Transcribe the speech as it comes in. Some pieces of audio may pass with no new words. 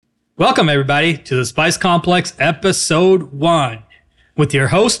Welcome, everybody, to the Spice Complex Episode 1 with your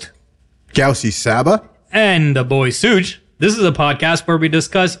host, Gausi Saba. And the boy Suj. This is a podcast where we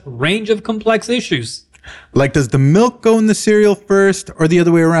discuss a range of complex issues. Like, does the milk go in the cereal first or the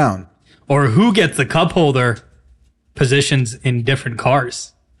other way around? Or who gets the cup holder positions in different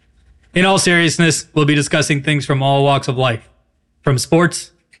cars. In all seriousness, we'll be discussing things from all walks of life. From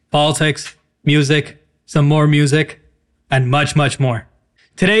sports, politics, music, some more music, and much, much more.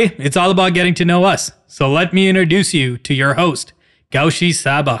 Today, it's all about getting to know us. So let me introduce you to your host, Gausi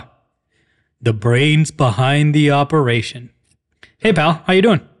Saba, the brains behind the operation. Hey, pal, how you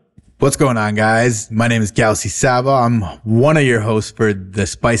doing? What's going on, guys? My name is Gausi Saba. I'm one of your hosts for the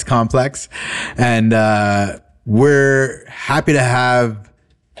Spice Complex. And we're happy to have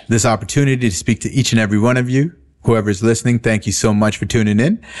this opportunity to speak to each and every one of you. Whoever's listening, thank you so much for tuning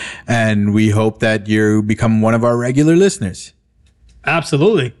in. And we hope that you become one of our regular listeners.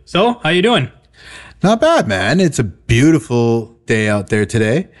 Absolutely. So, how you doing? Not bad, man. It's a beautiful day out there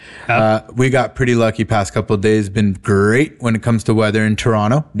today. We got pretty lucky past couple of days. Been great when it comes to weather in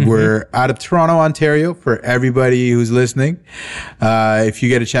Toronto. Mm-hmm. We're out of Toronto, Ontario, for everybody who's listening. If you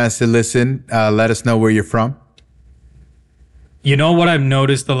get a chance to listen, let us know where you're from. You know what I've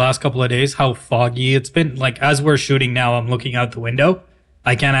noticed the last couple of days? How foggy it's been. Like, as we're shooting now, I'm looking out the window.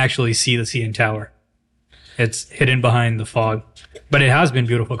 I can't actually see the CN Tower. It's hidden behind the fog. But it has been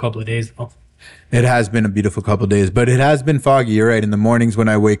beautiful a couple of days, though. It has been a beautiful couple of days, but it has been foggy. You're right. In the mornings when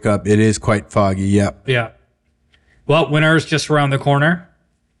I wake up, it is quite foggy. Yep. Yeah. Well, winter's just around the corner.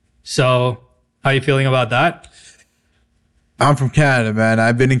 So, how are you feeling about that? I'm from Canada, man.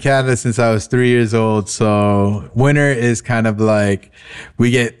 I've been in Canada since I was 3 years old. So, winter is kind of like,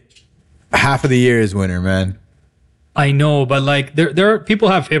 we get half of the year is winter, man. I know, but like, there are people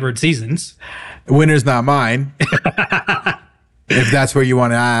have favorite seasons. Winter's not mine. If that's what you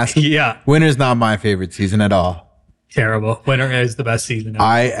want to ask. Yeah. Winter's not my favorite season at all. Terrible. Winter is the best season ever.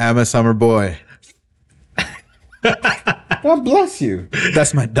 I am a summer boy. God bless you.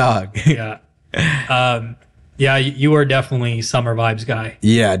 That's my dog. Yeah. Yeah, you are definitely summer vibes guy.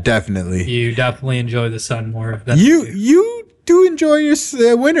 Yeah, definitely. You definitely enjoy the sun more than you do enjoy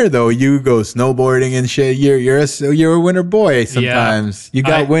your winter though. You go snowboarding and shit. You're a winter boy sometimes. Yeah, you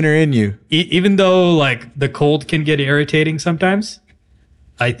got winter in you. Even though like the cold can get irritating sometimes,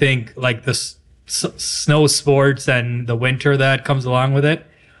 I think like the snow sports and the winter that comes along with it.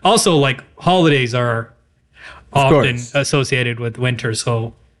 Also, like holidays are often associated with winter,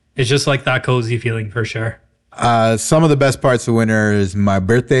 so it's just like that cozy feeling for sure. Some of the best parts of winter is my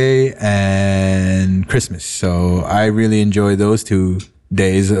birthday and Christmas. So I really enjoy those 2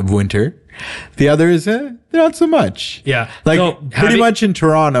 days of winter. The others, not so much. Yeah. Like so pretty much in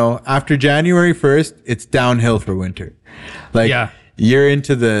Toronto, after January 1st, it's downhill for winter. Like you're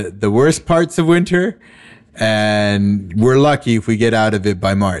into the worst parts of winter, and we're lucky if we get out of it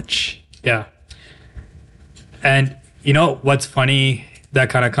by March. Yeah. And you know what's funny that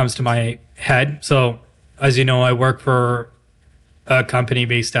kind of comes to my head? So as you know, I work for a company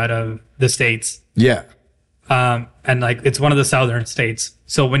based out of the States. Yeah. And like, it's one of the southern states.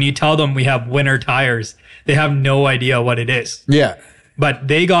 So when you tell them we have winter tires, they have no idea what it is. Yeah. But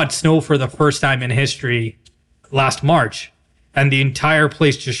they got snow for the first time in history last March. And the entire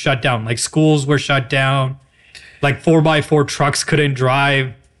place just shut down. Like schools were shut down. Like 4x4 trucks couldn't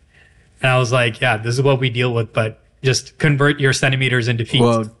drive. And I was like, yeah, this is what we deal with. But just convert your centimeters into feet.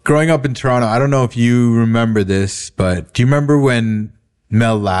 Well, growing up in Toronto, I don't know if you remember this, but do you remember when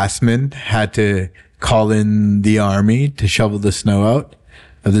Mel Lastman had to call in the army to shovel the snow out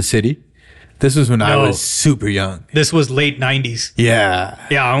of the city? This was when I was super young. This was late 90s. Yeah.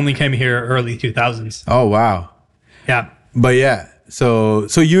 Yeah, I only came here early 2000s. Oh, wow. Yeah. But yeah, so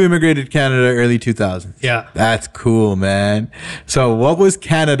you immigrated to Canada early 2000s. Yeah. That's cool, man. So what was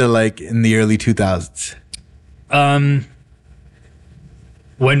Canada like in the early 2000s?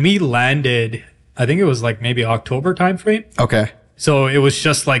 When we landed, I think it was like maybe October timeframe. Okay. So it was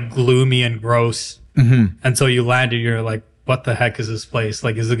just like gloomy and gross. Mm-hmm. And so you landed, you're like, what the heck is this place?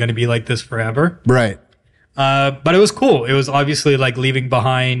 Like, is it going to be like this forever? Right. But it was cool. It was obviously like leaving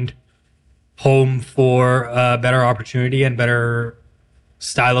behind home for a better opportunity and better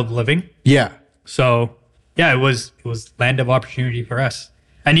style of living. Yeah. So yeah, it was land of opportunity for us.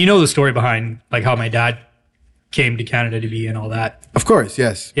 And you know the story behind like how my dad came to Canada to be and all that. Of course,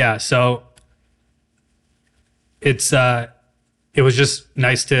 yes. Yeah, so it was just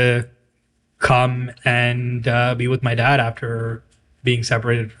nice to come and be with my dad after being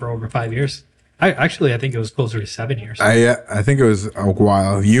separated for over 5 years. I think it was closer to 7 years. I think it was a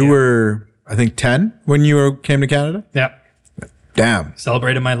while. You were, I think, 10 when you came to Canada? Yeah. Damn.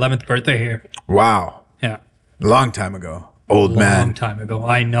 Celebrated my 11th birthday here. Wow. Yeah. Long time ago. Old Long man. time ago.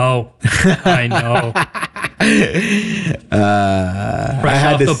 I know. I know.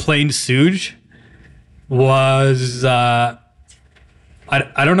 Fresh off the plane Suge was I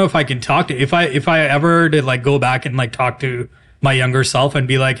don't know if I can talk to if I ever did like go back and like talk to my younger self and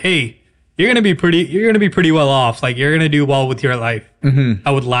be like, hey, you're gonna be pretty well off. Like you're gonna do well with your life. Mm-hmm.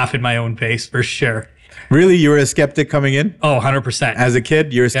 I would laugh in my own face for sure. Really? You were a skeptic coming in? Oh, 100%. As a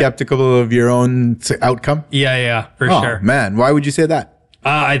kid, you were skeptical of your own outcome? Yeah, for sure. Man, why would you say that?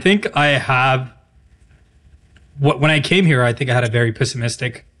 I think I have. When I came here, I think I had a very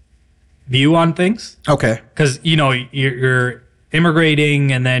pessimistic view on things. Okay. Because, you know, you're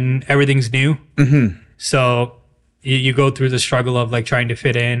immigrating and then everything's new. Mm-hmm. So you go through the struggle of like trying to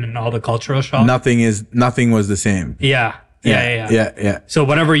fit in and all the cultural shock. Nothing was the same. Yeah. So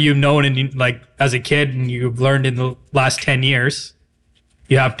whatever you've known and like as a kid and you've learned in the last 10 years,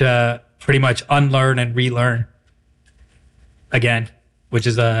 you have to pretty much unlearn and relearn again, which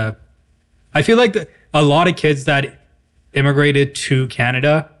is I feel like a lot of kids that immigrated to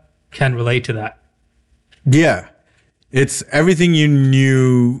Canada can relate to that. Yeah. It's everything you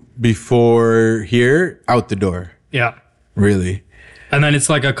knew before here out the door. Yeah. Really. And then it's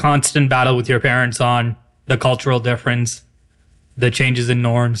like a constant battle with your parents on the cultural difference, the changes in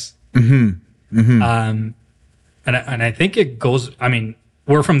norms. Mm-hmm. Mm-hmm. And I think it goes, I mean,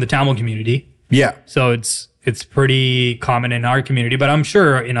 we're from the Tamil community. Yeah. So it's pretty common in our community, but I'm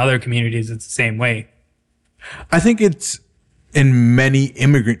sure in other communities it's the same way. I think it's in many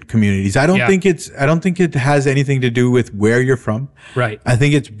immigrant communities. I don't think it has anything to do with where you're from. Right. I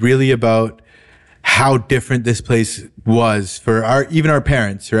think it's really about how different this place was for even our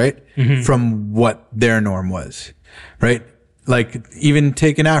parents, right? Mm-hmm. From what their norm was, right? Like even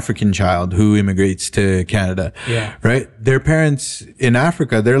take an African child who immigrates to Canada, right? Their parents in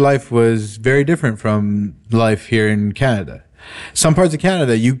Africa, their life was very different from life here in Canada. Some parts of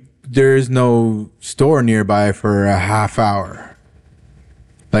Canada, there's no store nearby for a half hour.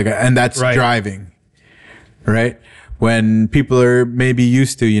 And that's driving, right? When people are maybe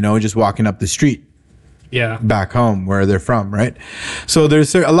used to, just walking up the street. Yeah. Back home where they're from, right? So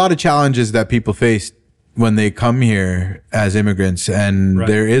there's a lot of challenges that people face when they come here as immigrants, and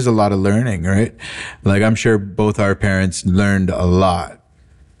there is a lot of learning, right? Like I'm sure both our parents learned a lot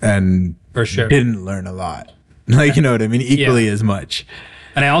and for sure didn't learn a lot. Like, you know what I mean? Equally as much.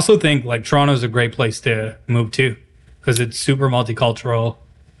 And I also think like Toronto's a great place to move to because it's super multicultural.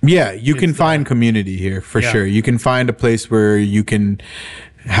 Yeah, you can find community here for sure. You can find a place where you can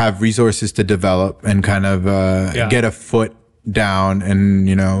have resources to develop and kind of get a foot down and,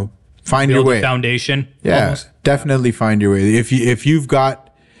 find build your way. A foundation. Yeah, almost. Definitely find your way. If you've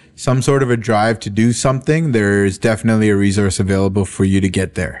got some sort of a drive to do something, there's definitely a resource available for you to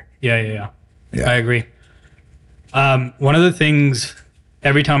get there. Yeah. I agree. One of the things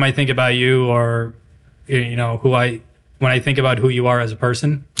every time I think about you or, when I think about who you are as a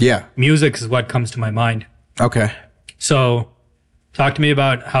person, music is what comes to my mind. Okay. So talk to me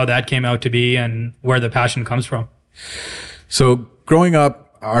about how that came out to be and where the passion comes from. So growing up,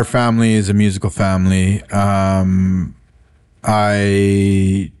 our family is a musical family. Growing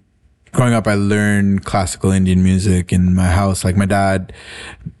up, I learned classical Indian music in my house. Like my dad,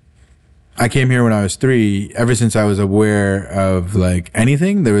 I came here when I was 3. Ever since I was aware of like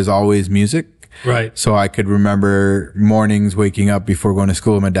anything, there was always music. Right. So I could remember mornings waking up before going to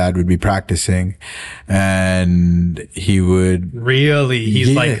school. My dad would be practicing and he would. Really?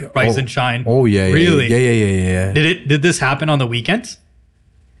 He's like rise and shine. Oh yeah. Really? Yeah. Did this happen on the weekends?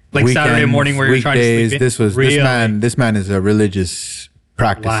 Like Weekends, Saturday morning where you're trying to sleep in? This man is a religious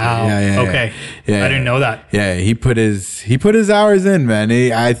practicer. Wow. Yeah. Okay. Yeah. I didn't know that. Yeah. He put his hours in, man.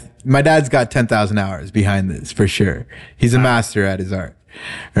 My dad's got 10,000 hours behind this for sure. He's a master at his art.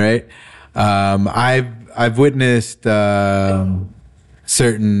 Right. I've witnessed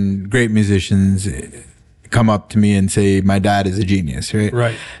certain great musicians come up to me and say my dad is a genius, right?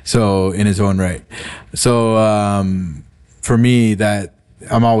 Right. So in his own right. So for me, that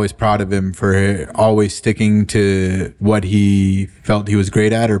I'm always proud of him for always sticking to what he felt he was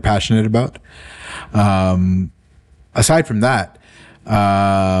great at or passionate about. Aside from that,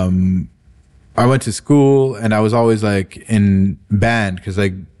 I went to school and I was always like in band because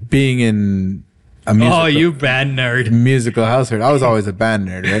like being in a you band nerd. musical household, I was always a band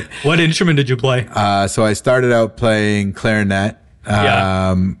nerd, right? What instrument did you play? So I started out playing clarinet.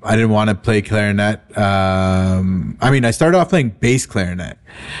 I didn't want to play clarinet. I started off playing bass clarinet,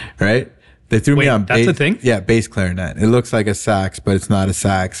 right? They threw me Wait, on that's bass. a thing? Yeah, bass clarinet. It looks like a sax, but it's not a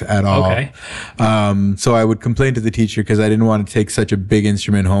sax at all. Okay. So I would complain to the teacher because I didn't want to take such a big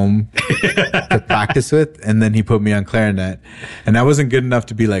instrument home to practice with. And then he put me on clarinet. And I wasn't good enough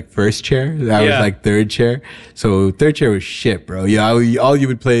to be like first chair. I was Yeah. like third chair. So third chair was shit, bro. Yeah, all you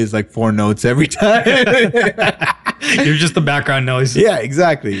would play is like 4 notes every time. You're just the background noise. Yeah,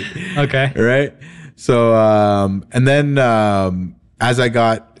 exactly. Okay. Right. So, and then as I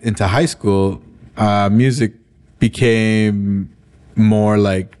got into high school, music became more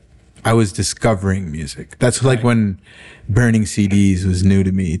like I was discovering music. That's like when burning CDs was new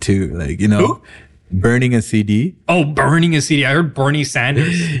to me too. Like, you know, Who? burning a CD. Oh, burning a CD. I heard Bernie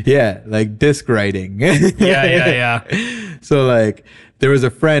Sanders. Yeah, like disc writing. Yeah. So like there was a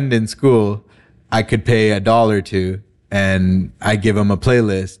friend in school I could pay $1 to, and I give him a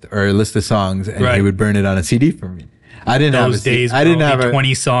playlist or a list of songs, and he Right. would burn it on a CD for me. I didn't have a Those CD. days, I didn't have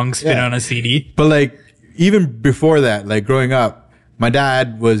 20 songs fit Yeah. on a CD. But like even before that, like growing up, my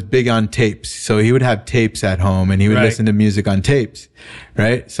dad was big on tapes. So he would have tapes at home and he would Right. listen to music on tapes.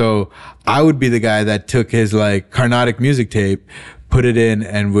 Right. So I would be the guy that took his like Carnatic music tape, put it in,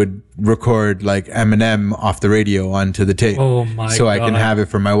 and would record like Eminem off the radio onto the tape. Oh my So I can God. have it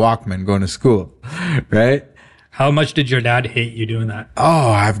for my Walkman going to school. Right. How much did your dad hate you doing that?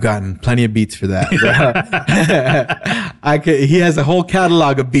 Oh, I've gotten plenty of beats for that. He has a whole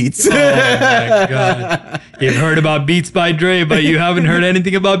catalog of beats. Oh my God. You've heard about Beats by Dre, but you haven't heard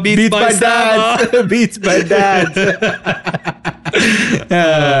anything about Beats, Beats by, by Saba. dads. Beats by dads.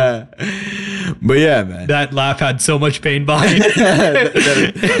 But yeah, man. That laugh had so much pain behind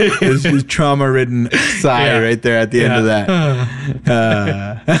it. This trauma-ridden sigh Yeah. right there at the end of that.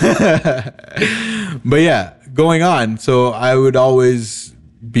 But yeah, going on. So I would always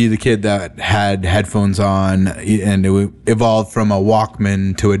be the kid that had headphones on, and it would evolve from a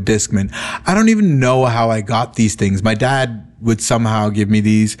Walkman to a Discman. I don't even know how I got these things. My dad would somehow give me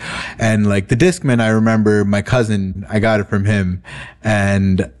these, and like the Discman, I remember my cousin, I got it from him.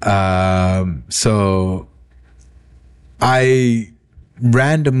 And so I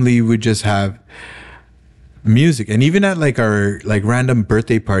randomly would just have music, and even at like our like random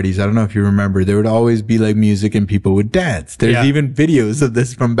birthday parties, I don't know if you remember, there would always be like music and people would dance. There's Yeah. even videos of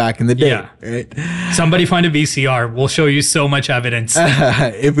this from back in the day. Yeah. Right. Somebody find a VCR. We'll show you so much evidence.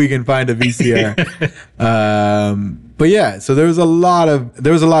 If we can find a VCR. But yeah, so there was a lot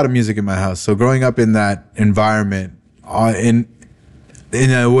of music in my house. So growing up in that environment, in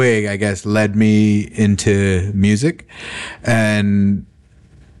a way, I guess, led me into music. And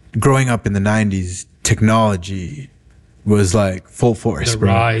growing up in the 90s, technology was like full force, The bro.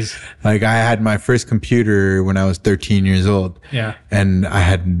 rise. Like I had my first computer when I was 13 years old. Yeah. And I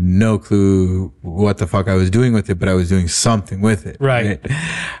had no clue what the fuck I was doing with it, but I was doing something with it. Right.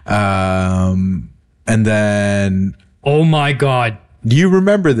 And then, Oh my God. do you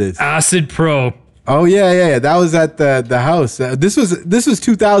remember this? Acid Pro. Oh yeah. That was at the house. This was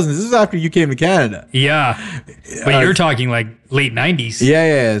 2000. This was after you came to Canada. Yeah. But you're talking like late 90s.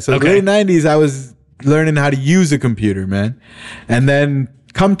 Yeah. So Okay. late 90s, I was learning how to use a computer, man. And then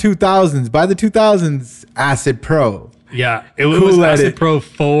come 2000s, by the 2000s, Acid Pro. Yeah. It was Cool Acid Edit. Pro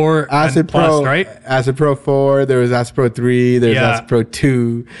 4 Acid and Plus, Pro, right? Acid Pro 4, there was Acid Pro 3, there was Yeah. Acid Pro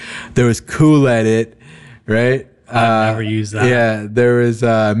 2, there was Cool Edit, right? I've never used that. Yeah, there was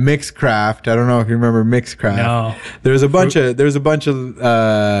Mixcraft. I don't know if you remember Mixcraft. No. There was a bunch of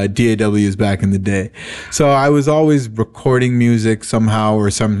DAWs back in the day. So I was always recording music somehow,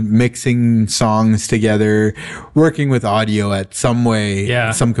 or some mixing songs together, working with audio at some way,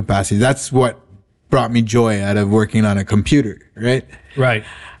 Yeah. some capacity. That's what brought me joy out of working on a computer, right? Right.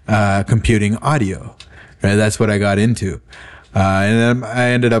 Computing audio, right? That's what I got into. And then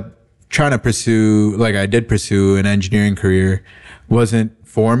I ended up trying to pursue, like I did pursue an engineering career. Wasn't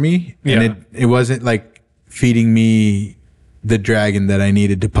for me. Yeah. And it wasn't like feeding me the dragon that I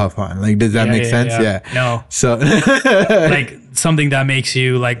needed to puff on. Like, does that make sense? Yeah. No. So Like something that makes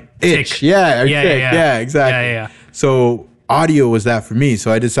you like itch. tick. Yeah. Or Yeah, tick. yeah. Yeah, exactly. Yeah. So audio was that for me.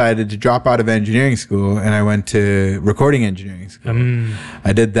 So I decided to drop out of engineering school and I went to recording engineering school.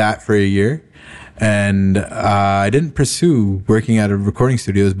 I did that for a year. And I didn't pursue working out of recording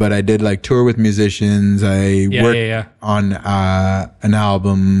studios, but I did like tour with musicians. I worked on an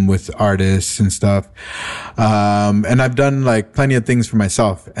album with artists and stuff. And I've done like plenty of things for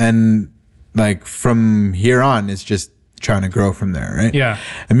myself. And like from here on, it's just trying to grow from there, right? Yeah.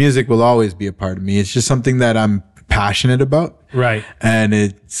 And music will always be a part of me. It's just something that I'm passionate about. Right. And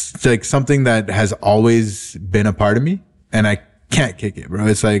it's like something that has always been a part of me. And I can't kick it, bro.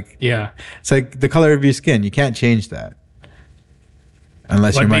 It's like Yeah. the color of your skin. You can't change that.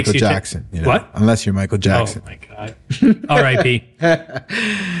 Unless What you're makes Michael you Jackson. You know? What? Unless you're Michael Oh Jackson. my God. R.I.P.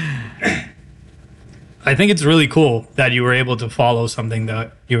 I think it's really cool that you were able to follow something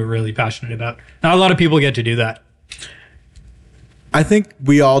that you were really passionate about. Not a lot of people get to do that. I think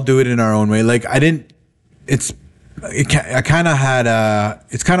we all do it in our own way. Like I kind of had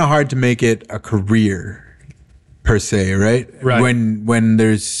it's kind of hard to make it a career per se, right? Right. When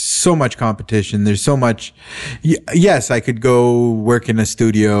there's so much competition, there's so much. Yes, I could go work in a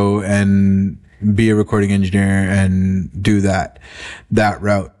studio and be a recording engineer and do that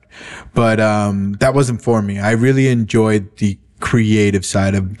route, but that wasn't for me. I really enjoyed the creative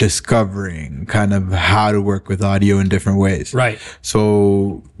side of discovering kind of how to work with audio in different ways. Right.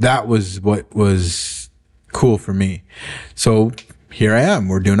 So that was what was cool for me. So here I am.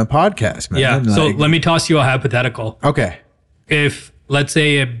 We're doing a podcast, man. Yeah. So let me toss you a hypothetical. Okay. If, let's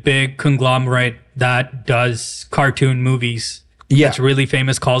say, a big conglomerate that does cartoon movies Yeah. that's really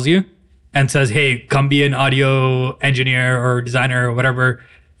famous calls you and says, hey, come be an audio engineer or designer or whatever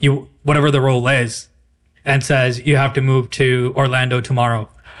the role is, and says you have to move to Orlando tomorrow.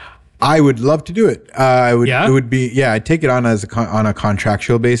 I would love to do it. I would. Yeah? It would be. Yeah, I'd take it on as on a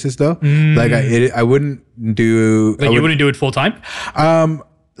contractual basis, though. Like I wouldn't do. Like you wouldn't do it full time?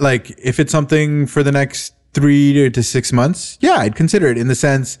 Like if it's something for the next 3 to 6 months, yeah, I'd consider it. In the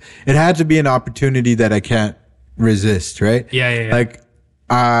sense, it had to be an opportunity that I can't resist, right? Yeah. Like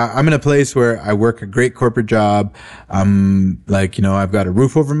I'm in a place where I work a great corporate job. Like, you know, I've got a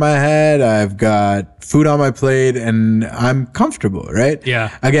roof over my head. I've got food on my plate and I'm comfortable, right?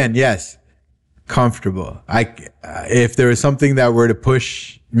 Yeah. Again, yes, comfortable. If there was something that were to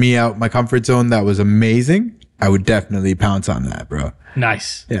push me out my comfort zone that was amazing, I would definitely pounce on that, bro.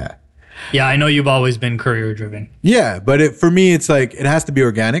 Nice. Yeah. Yeah, I know you've always been career driven. Yeah. But for me, it's like, it has to be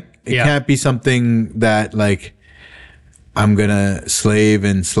organic. It Yeah. can't be something that like, I'm gonna slave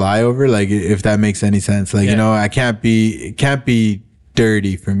and sly over, like if that makes any sense. Like, Yeah. you know, it can't be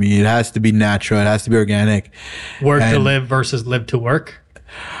dirty for me. It has to be natural. It has to be organic. Work to And- live versus live to work.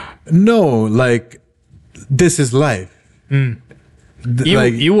 No, like this is life.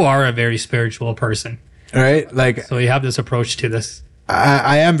 You are a very spiritual person. Right? Like So you have this approach to this.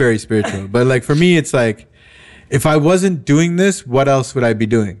 I am very spiritual, but like for me, it's like if I wasn't doing this, what else would I be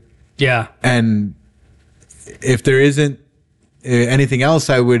doing? Yeah. And if there isn't anything else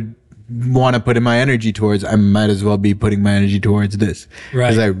I would want to put in my energy towards, I might as well be putting my energy towards this. Right.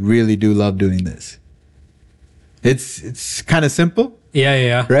 Because I really do love doing this. It's kind of simple,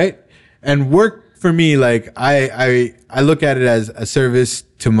 Yeah. right? And work for me, like I look at it as a service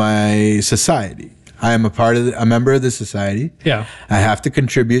to my society. I am a member of the society. Yeah. I have to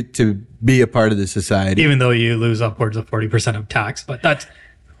contribute to be a part of the society. Even though you lose upwards of 40% of tax, but that's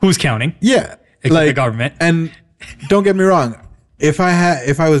who's counting? Yeah. Except the government. And don't get me wrong. If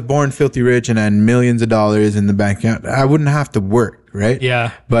I was born filthy rich and had millions of dollars in the bank account, I wouldn't have to work, right? Yeah.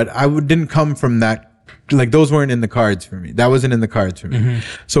 But didn't come from that. Like those weren't in the cards for me. That wasn't in the cards for me. Mm-hmm.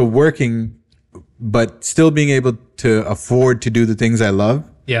 So working, but still being able to afford to do the things I love,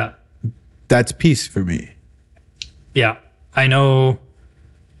 Yeah. that's peace for me. Yeah. I know,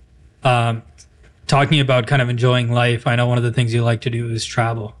 talking about kind of enjoying life, I know one of the things you like to do is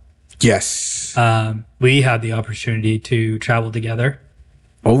travel. Yes. We had the opportunity to travel together.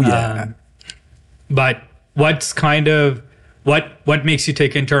 Oh yeah. But what's kind of what makes you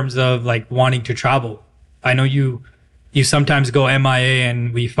tick in terms of like wanting to travel? I know you sometimes go MIA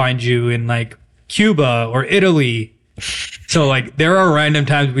and we find you in like Cuba or Italy. So like there are random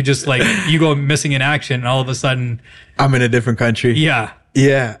times we just like you go missing in action and all of a sudden I'm in a different country. yeah.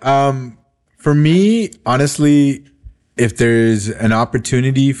 Yeah. For me, honestly, if there's an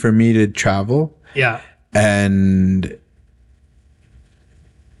opportunity for me to travel Yeah. and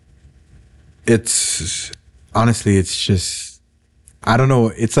it's honestly, it's just, I don't know.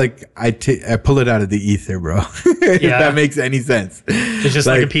 It's like I pull it out of the ether, bro. If Yeah. that makes any sense. It's just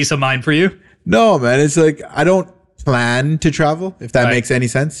like a peace of mind for you. No, man. It's like, I don't plan to travel, if that Right. makes any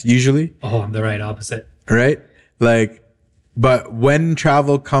sense, usually. Oh, I'm the right opposite. Right? Like, but when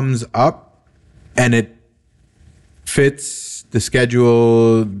travel comes up and it fits the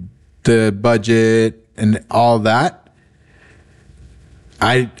schedule, the budget, and all that,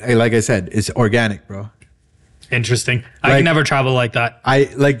 I like I said, it's organic, bro. Interesting. I Like- can never travel like that.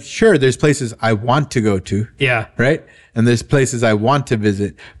 Sure, there's places I want to go to, Yeah. right? And there's places I want to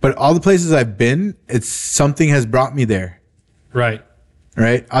visit, but all the places I've been, it's something has brought me there, Right.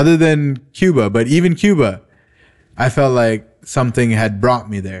 right? Other than Cuba, but even Cuba, I felt like something had brought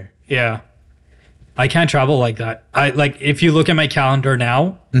me there. Yeah. I can't travel like that. If you look at my calendar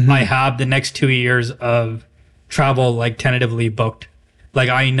now, I have the next 2 years of travel like tentatively booked. like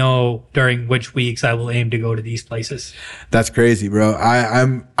I know during which weeks I will aim to go to these places. That's crazy, bro.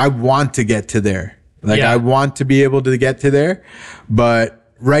 I want to get to there. Like Yeah. I want to be able to get to there,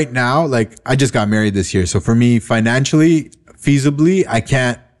 but right now, like I just got married this year. So for me, financially, feasibly, I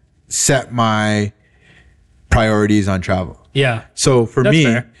can't set my priorities on travel. Yeah. So for That's me,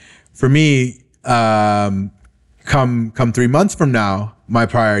 fair. come 3 months from now, my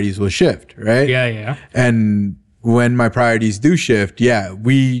priorities will shift, right? Yeah. Yeah. And when my priorities do shift,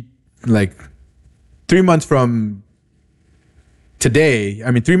 we like 3 months from today,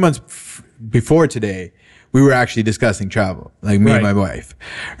 3 months before today, we were actually discussing travel, like me and Right. my wife,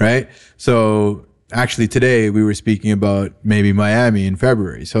 right? So actually today we were speaking about maybe Miami in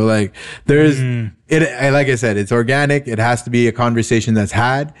February. So like there's like I said, it's organic. It has to be a conversation that's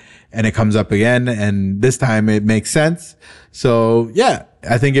had and it comes up again. And this time it makes sense. So yeah,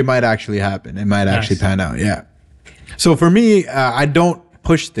 I think it might actually happen. It might actually pan out. Yeah. So for me, I don't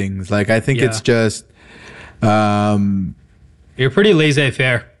push things. Like I think Yeah. it's just, You're pretty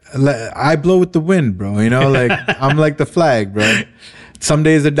laissez-faire. I blow with the wind, bro. You know, like I'm like the flag, bro. Some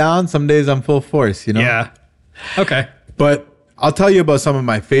days are down, some days I'm full force, you know? Yeah. Okay. But I'll tell you about some of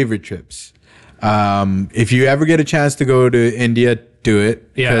my favorite trips. If you ever get a chance to go to India, do it.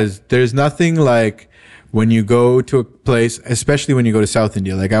 Yeah. Because there's nothing like when you go to a place, especially when you go to South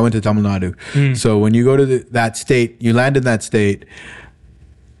India. Like I went to Tamil Nadu. So when you go to that state, you land in that state,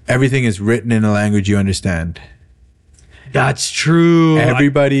 everything is written in a language you understand. That's true.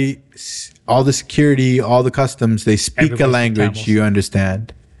 Everybody, all the security, all the customs, they speak Everybody a speaks language Tamil. you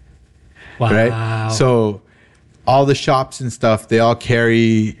understand. Wow. Right? So all the shops and stuff, they all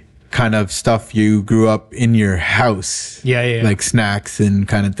carry kind of stuff you grew up in your house. Yeah, yeah. Like snacks and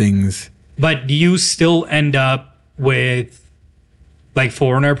kind of things. But do you still end up with like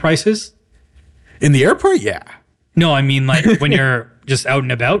foreigner prices? In the airport, yeah. No, I mean like when you're just out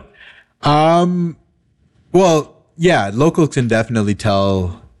and about. Well, yeah, locals can definitely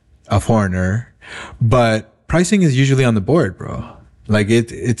tell a foreigner, but pricing is usually on the board, bro. Like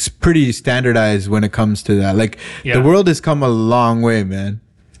it's pretty standardized when it comes to that. Like Yeah. the world has come a long way, man.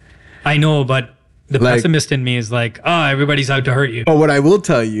 I know, but the Like- pessimist in me is like, everybody's out to hurt you. But what I will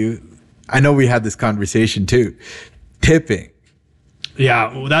tell you, I know we had this conversation too. Tipping.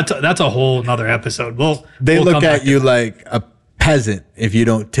 Yeah, well, that's a whole nother episode. They we'll look come at back you to- like a peasant if you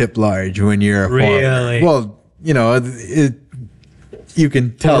don't tip large when you're a foreigner. Really? Well, you know, you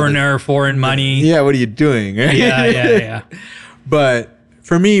can tell. that- foreigner, foreign money. Yeah, what are you doing? Yeah, yeah. But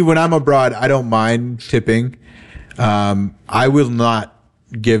for me, when I'm abroad, I don't mind tipping. I will not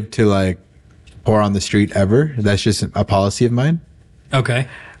give to like poor on the street ever. That's just a policy of mine. Okay.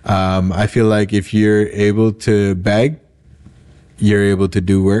 I feel like if you're able to beg, you're able to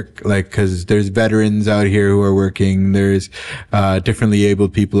do work. Like, cause there's veterans out here who are working. There's, differently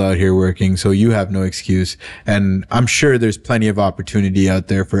abled people out here working. So you have no excuse. And I'm sure there's plenty of opportunity out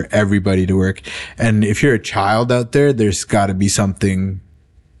there for everybody to work. And if you're a child out there, there's gotta be something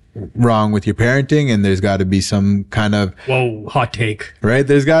wrong with your parenting and there's gotta be some kind of, Whoa, hot take. right?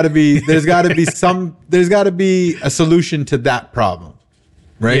 There's gotta be a solution to that problem,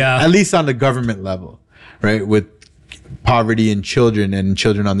 right? Yeah. At least on the government level, right? With poverty and children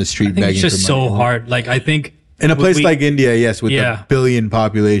on the street I think begging it's just for money. so hard. Like I think In a place we- like India, yes, with Yeah. a billion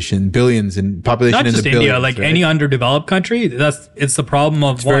population, billions in population not in just the India, billions, like right? any underdeveloped country, it's the problem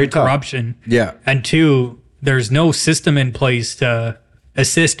of very one, tough. corruption. Yeah. And two, there's no system in place to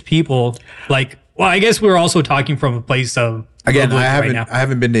assist people. Like, well, I guess we're also talking from a place of Again, privilege I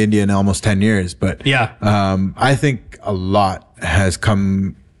haven't been to India in almost 10 years, but Yeah. I think a lot has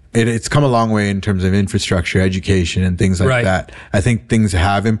come. It's come a long way in terms of infrastructure, education, and things like Right. that. I think things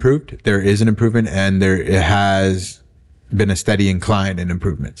have improved. There is an improvement, and it has been a steady incline in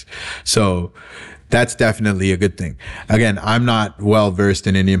improvements. So that's definitely a good thing. Again, I'm not well versed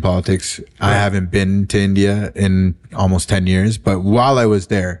in Indian politics. I haven't been to India in almost 10 years, but while I was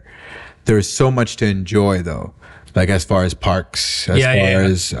there was so much to enjoy though. Like as far as parks, as Yeah, far yeah, yeah.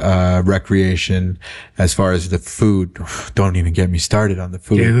 as recreation, as far as the food. Don't even get me started on the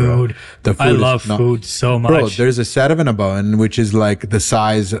food, bro. Dude, The I is love not- food so much. Bro, there's a Saravanan which is like the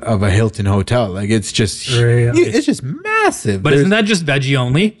size of a Hilton hotel. Like it's just, Really? it's just massive. but There's- isn't that just veggie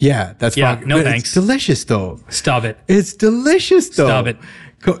only? yeah, that's Yeah, fine. no But thanks. It's delicious though. Stop it. It's delicious though. Stop it.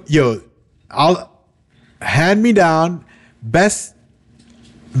 Yo, I'll hand me down best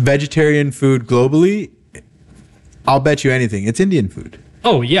vegetarian food globally. I'll bet you anything. It's Indian food.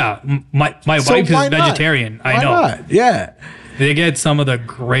 Oh yeah, my So wife is why not? vegetarian. I Why know. not? Yeah. They get some of the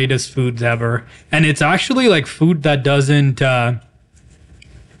greatest foods ever. And it's actually like food that doesn't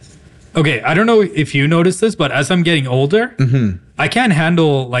Okay, I don't know if you noticed this, but as I'm getting older, I can't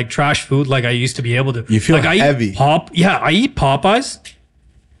handle like trash food like I used to be able to. You feel like heavy. I eat Popeyes,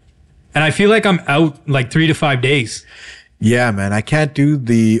 and I feel like I'm out like 3 to 5 days. Yeah, man. I can't do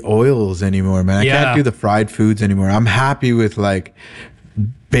the oils anymore, man. I Yeah. can't do the fried foods anymore. I'm happy with like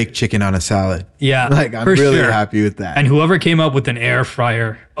baked chicken on a salad. Yeah, Like I'm for really sure. happy with that. And whoever came up with an air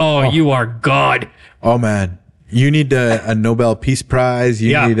fryer, you are God. Oh man, you need a Nobel Peace Prize.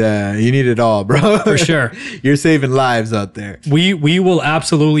 You Yeah. need it all, bro. For sure. You're saving lives out there. We will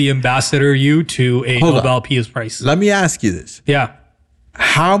absolutely ambassador you to a Hold on. Nobel Peace Prize. Let me ask you this. Yeah.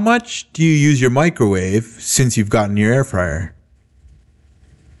 How much do you use your microwave since you've gotten your air fryer?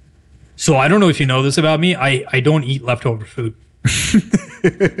 So I don't know if you know this about me. I don't eat leftover food.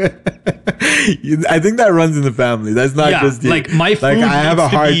 I think that runs in the family. That's not Yeah, just you. like, my food I have a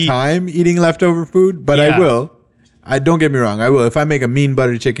needs to hard be- time eating leftover food, but I Yeah. will. I don't get me wrong. I will. If I make a mean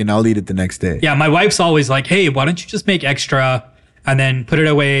butter chicken, I'll eat it the next day. Yeah, my wife's always like, "Hey, why don't you just make extra and then put it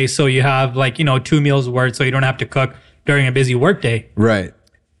away so you have like, 2 meals worth so you don't have to cook during a busy work day." Right.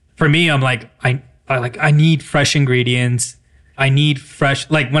 For me, I'm like I need fresh ingredients. I need fresh,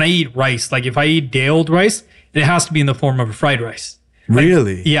 like when I eat rice, like if I eat day-old rice, it has to be in the form of a fried rice.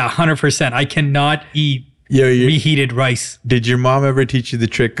 Really? Yeah, 100%. I cannot eat Yo, reheated rice. did your mom ever teach you the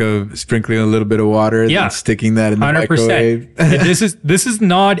trick of sprinkling a little bit of water Yeah. and sticking that in the 100%. microwave? This is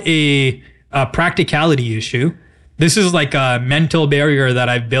not a practicality issue. This is like a mental barrier that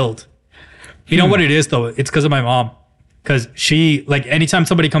I've built. You know what it is though? It's because of my mom. Because she, like, anytime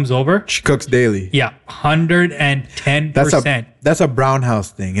somebody comes over, She cooks daily. yeah, 110%. That's a brown house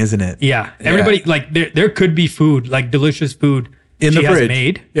thing, isn't it? Yeah, everybody, like, there could be food, like delicious food In the she fridge. has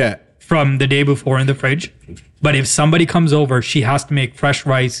made Yeah. from the day before in the fridge. But if somebody comes over, she has to make fresh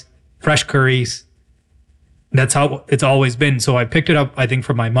rice, fresh curries. That's how it's always been. So I picked it up, I think,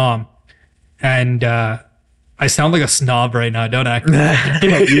 from my mom. And I sound like a snob right now, don't I?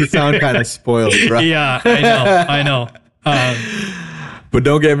 You sound kind of spoiled, bro. Yeah, I know. But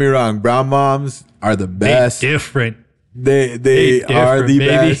don't get me wrong, brown moms are the They best. different. They They are different, the baby.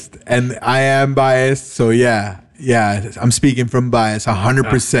 best, and I am biased. So yeah, I'm speaking from bias,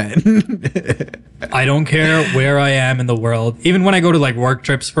 100%. I don't care where I am in the world. Even when I go to like work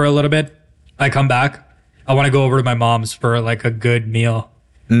trips for a little bit, I come back. I want to go over to my mom's for like a good meal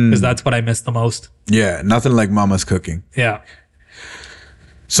because that's what I miss the most. Yeah, nothing like mama's cooking. Yeah.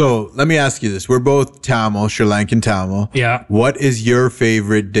 So let me ask you this: we're both Tamil, Sri Lankan Tamil. Yeah. What is your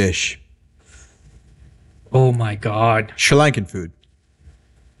favorite dish? Oh my God. Sri Lankan food.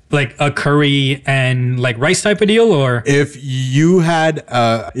 Like a curry and like rice type of deal or? If you had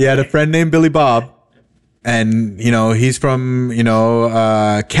a friend named Billy Bob, and he's from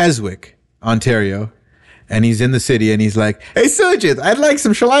Keswick, Ontario, and he's in the city, and he's like, "Hey Sujit, I'd like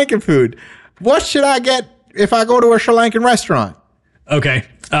some Sri Lankan food. What should I get if I go to a Sri Lankan restaurant?" Okay.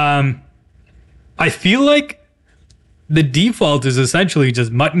 I feel like the default is essentially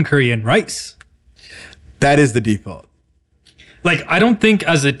just mutton curry and rice. That is the default. Like, I don't think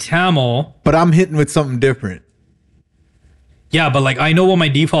as a Tamil, But I'm hitting with something different. yeah, but like I know what my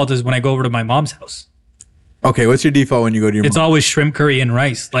default is when I go over to my mom's house. Okay, what's your default when you go to your It's mom? always shrimp curry and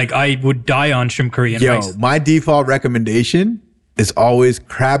rice. Like I would die on shrimp curry and Yo, rice. my default recommendation is always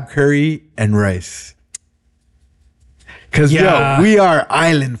crab curry and rice. Cause Yeah. we are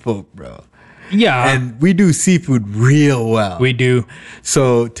island folk, bro. Yeah, And we do seafood real well. we do.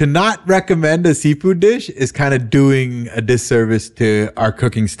 So to not recommend a seafood dish is kind of doing a disservice to our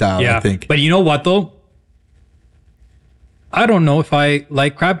cooking style, Yeah, I think. but you know what though? I don't know if I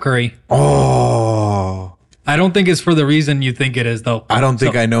like crab curry. Oh, I don't think it's for the reason you think it is though. I don't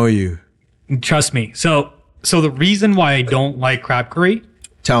think I know you. Trust me. So the reason why I don't like crab curry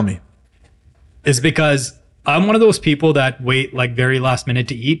Tell me. is because I'm one of those people that wait like very last minute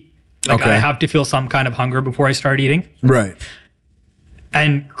to eat. Like Okay. I have to feel some kind of hunger before I start eating. Right.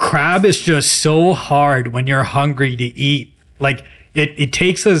 And crab is just so hard when you're hungry to eat. Like it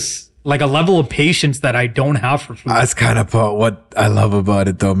takes us like a level of patience that I don't have for food. That's kind of what I love about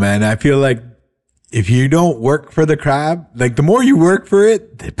it though, man. I feel like if you don't work for the crab, like the more you work for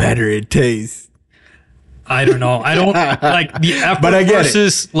it, the better it tastes. I don't know. I don't like the effort But I get it.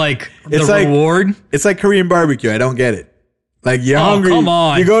 versus like the It's like- reward. It's like Korean barbecue. I don't get it. Like you're hungry. come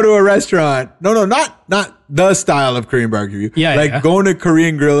on. You go to a restaurant. No, not the style of Korean barbecue. Yeah, Like yeah. going to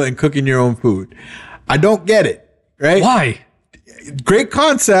Korean grill and cooking your own food. I don't get it. Right? Why? Great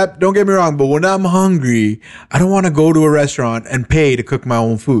concept. Don't get me wrong. But when I'm hungry, I don't want to go to a restaurant and pay to cook my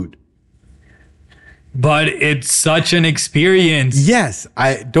own food. But it's such an experience. Yes.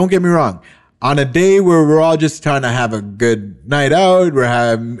 Don't get me wrong. on a day where we're all just trying to have a good night out, we're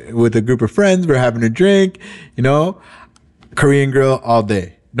having with a group of friends, we're having a drink, you know, Korean grill all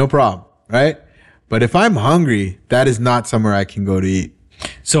day, no problem, right? But if I'm hungry, that is not somewhere I can go to eat.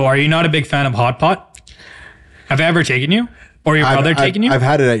 So are you not a big fan of hot pot? Have I ever taken you? Or your brother taken you? I've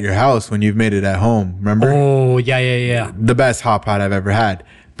had it at your house when you've made it at home, remember? Oh, yeah. The best hot pot I've ever had.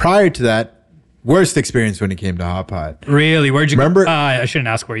 Prior to that, worst experience when it came to hot pot. Really? Where'd you Remember? go? I shouldn't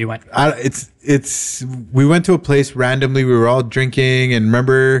ask where you went. We went to a place randomly. We were all drinking, and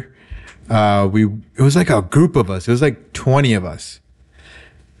remember, it was like a group of us. It was like 20 of us.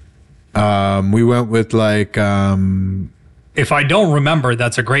 We went with like, If I don't remember,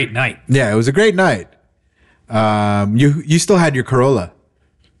 that's a great night. yeah, it was a great night. You still had your Corolla.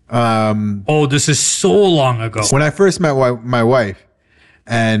 Oh, this is so long ago. When I first met my wife,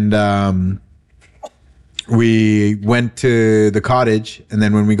 and we went to the cottage, and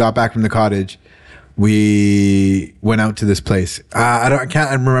then when we got back from the cottage, we went out to this place. I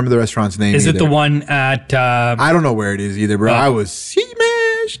can't remember the restaurant's name. Is it either. the one at? I don't know where it is either, bro. I was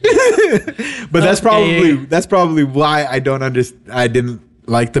smashed. But that's probably why I didn't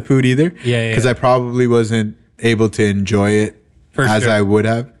like the food either. Yeah. Because I probably wasn't able to enjoy it as sure. I would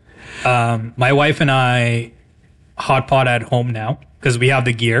have. My wife and I hot pot at home now because we have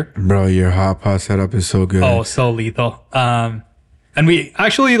the gear. Bro, your hot pot setup is so good. Oh, so lethal. And we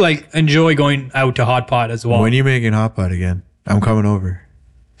actually like enjoy going out to hot pot as well. When are you making hot pot again? I'm coming over.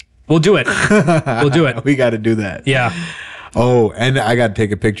 We'll do it. We'll do it. We got to do that. Yeah. Oh, and I got to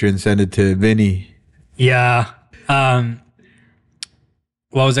take a picture and send it to Vinny. Yeah.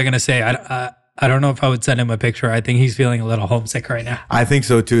 What was I gonna say? I don't know if I would send him a picture. I think he's feeling a little homesick right now. I think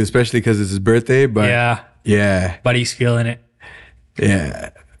so too, especially because it's his birthday. But yeah, but he's feeling it. Yeah.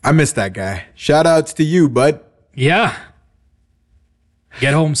 I miss that guy. Shout outs to you, bud. Yeah.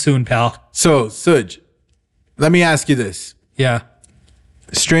 Get home soon, pal. So, Suj, let me ask you this. Yeah.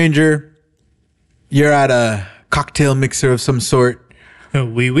 Stranger, you're at a cocktail mixer of some sort.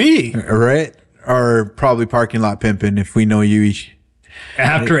 Oui. Right? Or probably parking lot pimping if we know you each.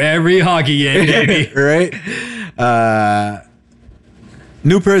 After every hockey game, baby. Right?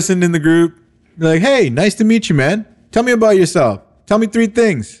 New person in the group. You're like, hey, nice to meet you, man. Tell me about yourself. Tell me 3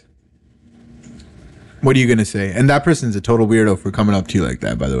 things. What are you going to say? And that person's a total weirdo for coming up to you like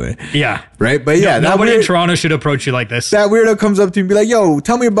that, by the way. Yeah. Right? But yeah, nobody in Toronto should approach you like this. That weirdo comes up to you and be like, yo,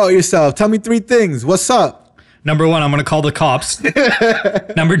 tell me about yourself. Tell me 3 things. What's up? Number 1, I'm going to call the cops.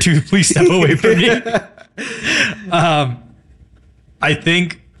 Number 2, please step away from me. I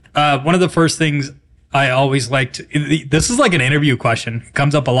think one of the first things I always liked, this is like an interview question. It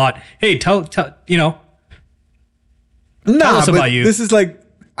comes up a lot. Hey, tell tell us about you. This is like,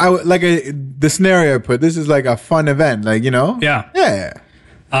 the scenario I put, this is like a fun event, like, Yeah. Yeah.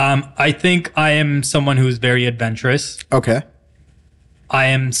 I think I am someone who's very adventurous. Okay. I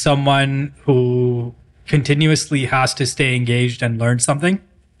am someone who continuously has to stay engaged and learn something.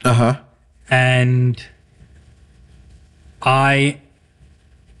 Uh-huh. And I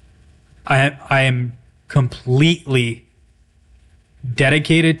am completely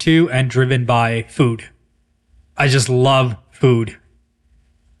dedicated to and driven by food. I just love food.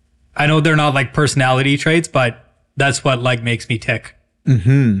 I know they're not like personality traits, but that's what like makes me tick.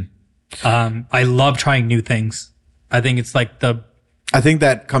 I love trying new things. I think it's like I think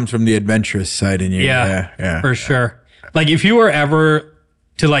that comes from the adventurous side in you. yeah, for sure. Like if you were ever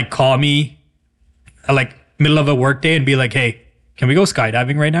to like call me at like middle of a work day and be like, hey, can we go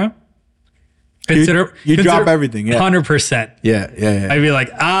skydiving right now? You drop everything. Yeah. 100%. Yeah. I'd be like,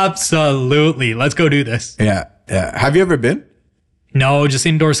 absolutely. Let's go do this. Yeah. Have you ever been? No, just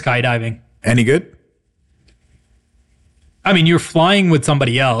indoor skydiving. Any good? I mean, you're flying with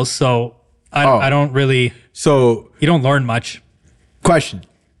somebody else, so I don't really. So you don't learn much. Question.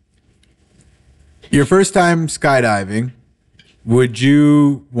 Your first time skydiving, would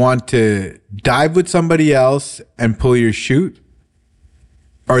you want to dive with somebody else and pull your chute?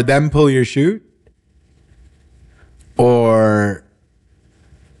 Or them pull your chute? Or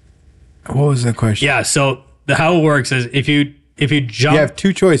what was the question? Yeah, so how it works is if you jump, you have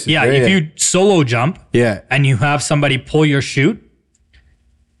 2 choices. Yeah, right? if you solo jump, and you have somebody pull your chute,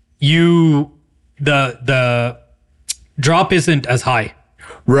 the drop isn't as high.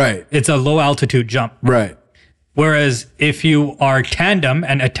 Right. It's a low altitude jump. Right. Whereas if you are tandem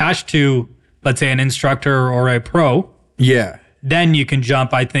and attached to, let's say, an instructor or a pro, then you can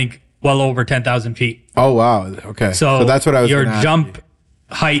jump, I think, well over 10,000 feet. Oh, wow. Okay. So that's what I was your jump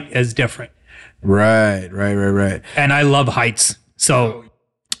height is different. Right. And I love heights. So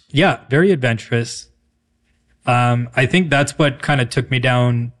yeah, very adventurous. I think that's what kind of took me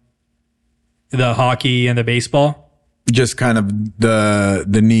down the hockey and the baseball. Just kind of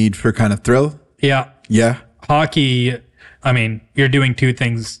the need for kind of thrill. Yeah. Yeah. Hockey, I mean, you're doing two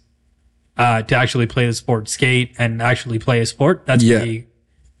things to actually play the sport, skate and actually play a sport. That's pretty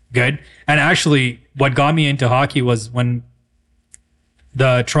good. And actually, what got me into hockey was when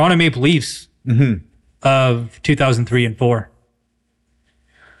the Toronto Maple Leafs of 2003 and 4.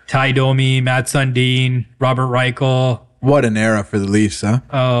 Ty Domi, Matt Sundin, Robert Reichel. What an era for the Leafs, huh?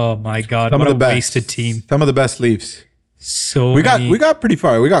 Oh my God. Some What of a the best. wasted team. Some of the best Leafs. So We many- got pretty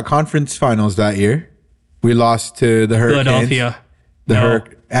far. We got conference finals that year. We lost to the Hurricanes. Philadelphia. The No.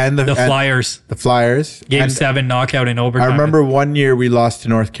 and The and Flyers. The Flyers. Game And 7 knockout in overtime. I remember one year we lost to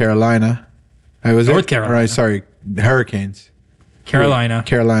North Carolina. North Carolina. Right, sorry, Hurricanes. Carolina.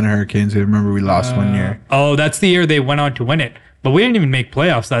 Carolina Hurricanes. I remember we lost one year. Oh, that's the year they went on to win it. But we didn't even make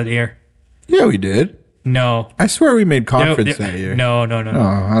playoffs that year. Yeah, we did. No. I swear we made conference that year. No. I don't know.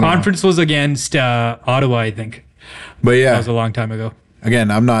 Conference was against Ottawa, I think. But That yeah, was a long time ago. again,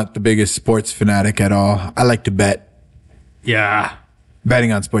 I'm not the biggest sports fanatic at all. I like to bet. Yeah.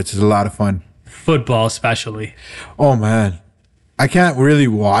 Betting on sports is a lot of fun. Football, especially. Oh man, I can't really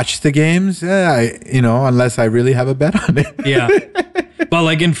watch the games. Unless I really have a bet on it. Yeah. But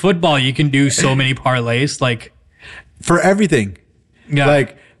like in football, you can do so many parlays. Like, For everything. yeah.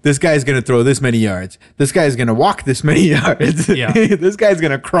 Like, this guy's going to throw this many yards. This guy's going to walk this many yards. Yeah. This guy's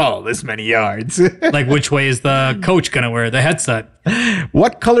going to crawl this many yards. like which way is the coach going to wear the headset?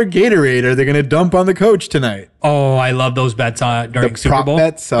 What color Gatorade are they going to dump on the coach tonight? Oh, I love those bets during Super Prop Bowl.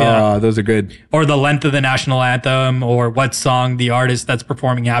 bets? Yeah. Those are good. Or the length of the national anthem, or what song the artist that's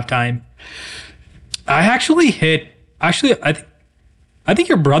performing halftime. I actually hit. Actually, I think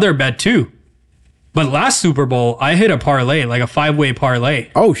your brother bet too. But last Super Bowl, I hit a parlay, like a 5-way parlay.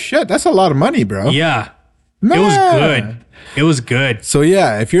 Oh, shit. That's a lot of money, bro. Yeah, it was Man. good. It was good. So,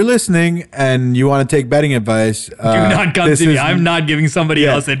 yeah, if you're listening and you want to take betting advice, Do not come to me. I'm not giving somebody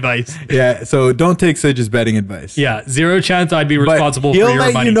else advice. Yeah, so don't take Sidge's betting advice. Yeah, zero chance I'd be But responsible for he'll your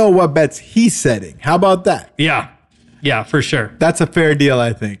let money. you know what bets he's setting. How about that? Yeah, for sure. That's a fair deal,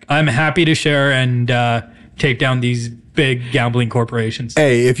 I think. I'm happy to share and take down these big gambling corporations.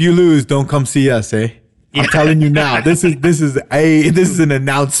 Hey, if you lose, don't come see us, eh? I'm telling you now. This is an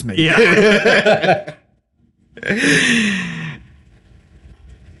announcement. Yeah.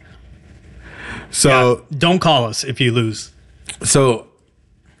 So Don't call us if you lose. so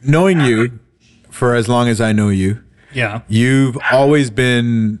knowing you for as long as I know you, Yeah. you've always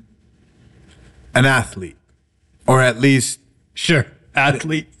been an athlete, or at least Sure.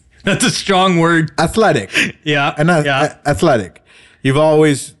 Athlete. That's a strong word. athletic. Yeah. Yeah. Athletic. You've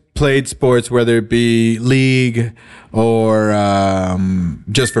always played sports, whether it be league or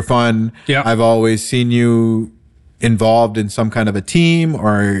just for fun. Yeah. I've always seen you involved in some kind of a team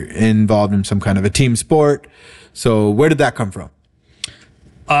or involved in some kind of a team sport. So where did that come from?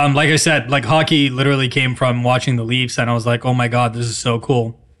 Like I said, like hockey literally came from watching the Leafs, and I was like, oh my God, this is so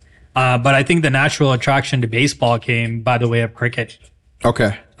cool. But I think the natural attraction to baseball came by the way of cricket.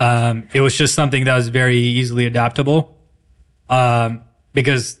 Okay. It was just something that was very easily adaptable,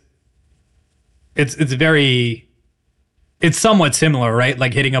 because it's somewhat similar, right?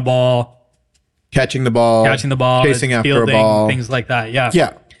 Like hitting a ball, Catching the ball. Chasing after fielding, a ball. things like that. Yeah.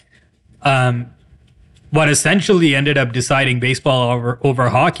 Yeah. What essentially ended up deciding baseball over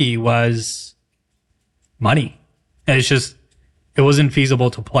hockey was money. And it wasn't feasible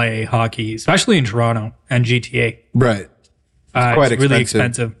to play hockey, especially in Toronto and GTA. Right. quite It's really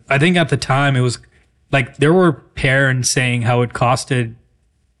expensive. expensive. I think at the time it was like there were parents saying how it costed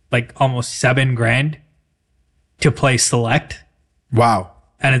like almost $7,000 to play select. Wow.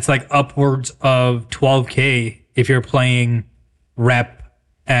 And it's like upwards of $12,000 if you're playing rep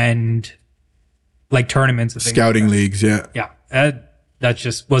and like tournaments and things. Scouting leagues. Yeah. Yeah. That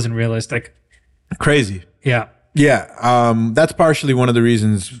just wasn't realistic. Crazy. Yeah. Yeah, that's partially one of the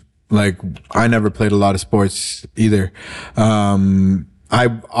reasons. Like, I never played a lot of sports either.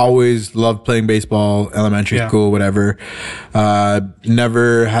 I always loved playing baseball, elementary Yeah. school, whatever.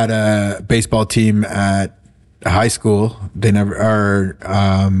 Never had a baseball team at high school.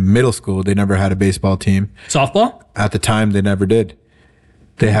 Middle school. They never had a baseball team. Softball? At the time, they never did.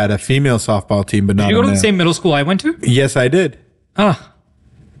 They had a female softball team, but not Did you a go to the male. same middle school I went to? Yes, I did.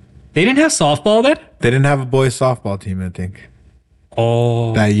 They didn't have softball then? They didn't have a boys softball team, I think.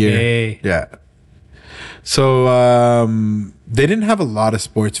 Oh, That year. Yeah. So they didn't have a lot of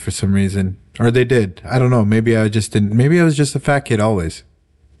sports for some reason. Or they did. I don't know. Maybe I just didn't. Maybe I was just a fat kid always.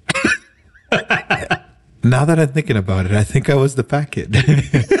 Now that I'm thinking about it, I think I was the fat kid.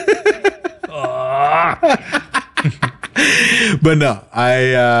 But no,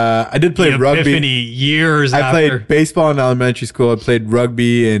 I did play The rugby. Epiphany years I after. played baseball in elementary school. I played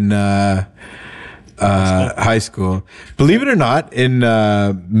rugby in high school. Believe it or not, in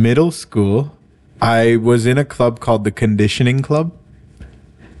middle school, I was in a club called the Conditioning Club.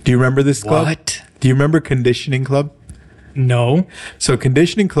 Do you remember this club? What? Do you remember Conditioning Club? No. So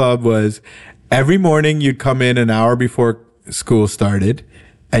Conditioning Club was every morning you'd come in an hour before school started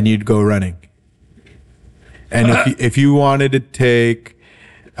and you'd go running. And if you wanted to take,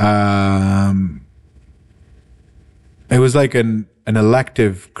 it was like an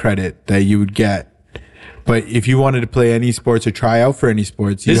elective credit that you would get. But if you wanted to play any sports or try out for any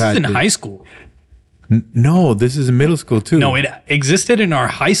sports, you This had is in to. high school. No, this is in middle school too. No, it existed in our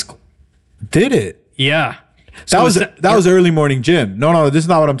high school. Did it? Yeah. That So was is that was early morning gym. No, this is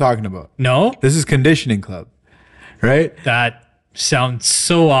not what I'm talking about. No, This is Conditioning Club, right? that sounds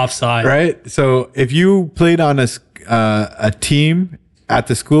so offside. Right. So if you played on a team at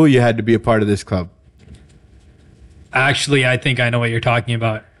the school, you had to be a part of this club. Actually, I think I know what you're talking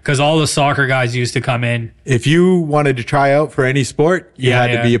about because all the soccer guys used to come in. If you wanted to try out for any sport, you Yeah,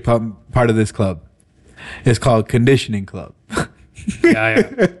 had to be a part of this club. It's called Conditioning Club. Yeah.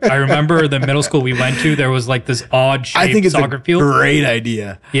 I remember the middle school we went to. There was like this odd I think shaped it's soccer a field. great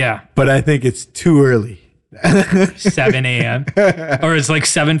idea, Yeah, but I think it's too early. 7 a.m. or it's like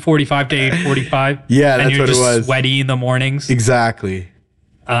 7:45 to 8:45. Yeah, and that's you're what it just was. sweaty in the mornings. Exactly.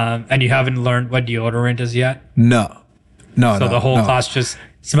 And you haven't learned what deodorant is yet. No. So the whole class just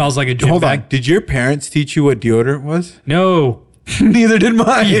smells like a gym Hold bag. on. Did your parents teach you what deodorant was? No. Neither did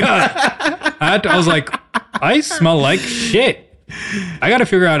mine. Yeah. I was like, I smell like shit. I got to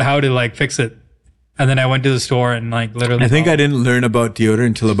figure out how to like fix it. And then I went to the store and like literally. I think I didn't learn about deodorant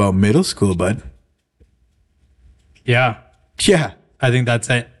until about middle school, bud. Yeah. Yeah. I think that's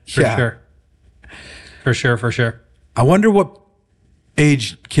it. For Yeah. sure. For sure. For sure. I wonder what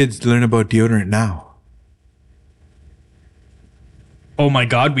age kids learn about deodorant now. Oh my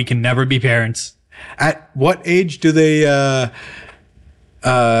God, we can never be parents. At what age do they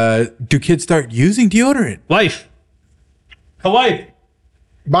do kids start using deodorant? Wife. A wife.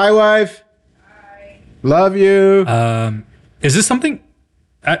 Bye, wife. Bye. Love you. Is this something?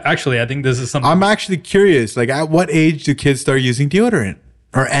 Actually, I think this is something. I'm actually curious. Like, at what age do kids start using deodorant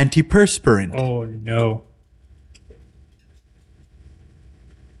or antiperspirant? Oh no.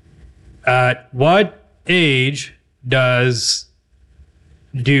 At what age do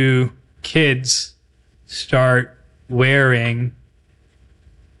kids start wearing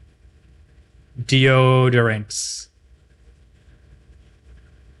deodorants?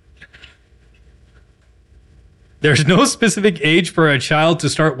 There's no specific age for a child to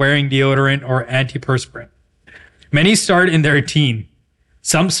start wearing deodorant or antiperspirant. Many start in their teen.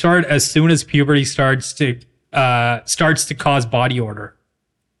 Some start as soon as puberty starts to cause body odor.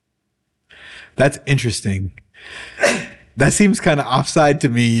 That's interesting. That seems kind of offside to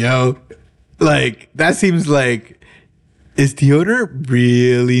me, yo. Like, that seems like, is deodorant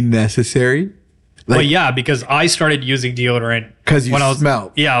really necessary? Like, Well, yeah, because I started using deodorant 'Cause you when I was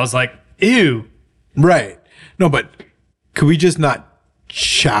smell. Yeah, I was like, ew. right. No, but could we just not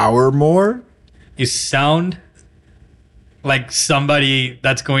shower more? You sound like somebody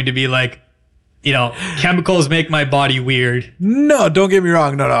that's going to be like, chemicals make my body weird. No, don't get me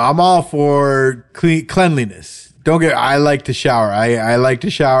wrong. No. I'm all for cleanliness. I like to shower. I like to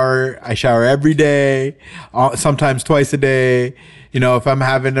shower. I shower every day, sometimes twice a day. If I'm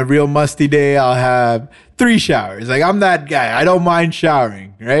having a real musty day, I'll have 3 showers. Like, I'm that guy. I don't mind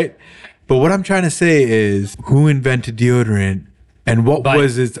showering, right? But what I'm trying to say is, who invented deodorant and what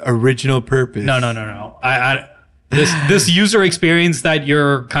was its original purpose? No. This user experience that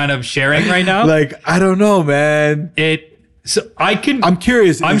you're kind of sharing right now, Like, I don't know, man. I'm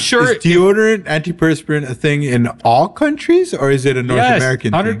curious. I'm is sure deodorant, antiperspirant a thing in all countries, or is it a North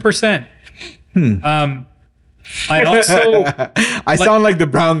American thing? 100%. I also I sound like the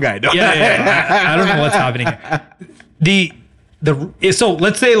brown guy, don't I? I don't know what's happening here. So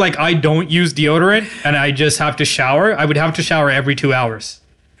let's say like I don't use deodorant and I just have to shower. I would have to shower every 2 hours.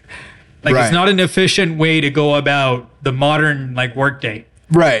 Like, Right. it's not an efficient way to go about the modern like workday.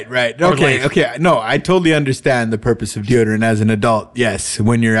 Right. life. Okay. No, I totally understand the purpose of deodorant as an adult. Yes,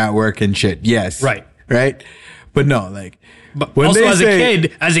 when you're at work and shit. Yes. Right. But no, like, But when also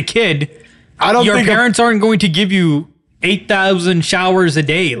they as a kid, I don't your think parents aren't going to give you 8,000 showers a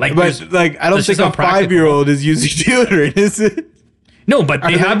day. Like, but like, I don't that's think just a not practical. 5-year-old is using deodorant, is it? No, but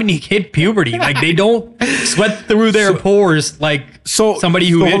they haven't hit puberty. Like, they don't sweat through their pores like somebody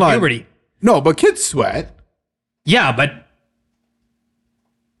who hit hold on. puberty. No, but kids sweat. Yeah, but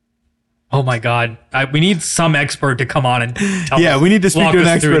Oh my God. We need some expert to come on and tell Yeah, us, we need to speak walk to an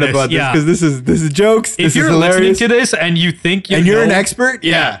us through expert about this Yeah. because this is jokes. If This you're is listening hilarious. to this and you think you and you're an know- expert,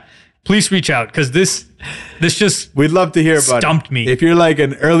 yeah. please reach out because this just We'd love to hear about Stumped it. me. If you're like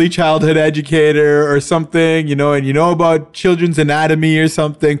an early childhood educator or something, you know, and you know about children's anatomy or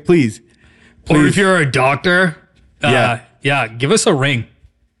something, please. or if you're a doctor, Yeah. give us a ring.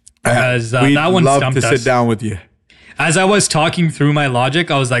 Because We'd that one love stumped to us. sit down with you. As I was talking through my logic,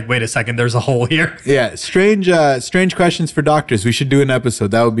 I was like, wait a second, there's a hole here. Yeah, strange questions for doctors. We should do an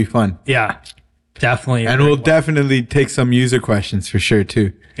episode. That would be fun. Yeah, definitely. And we'll definitely take some user questions for sure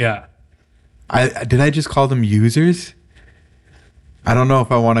too. Yeah. Did I just call them users? I don't know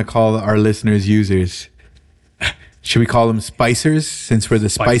if I want to call our listeners users. Should we call them spicers since we're the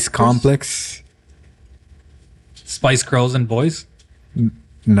Spice Spicers? Complex? Spice Girls and Boys.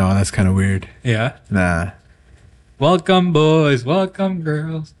 No, that's kind of weird. Yeah. Nah. Welcome, boys. Welcome,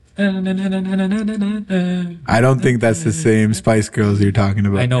 girls. I I don't think that's the same Spice Girls you're talking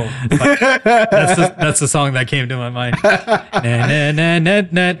about. know. But that's the song that came to my mind.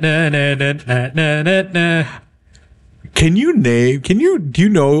 Do you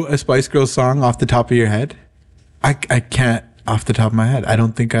know a Spice Girls song off the top of your head? I can't off the top of my head. I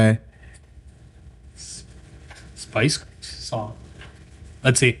don't think I. Spice song.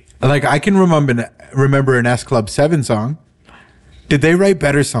 Let's see. Like, I can remember an S Club 7 song. Did they write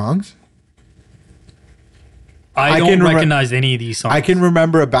better songs? I can don't remem- recognize any of these songs. I can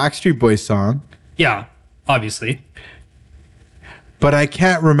remember a Backstreet Boys song, Yeah, obviously. but I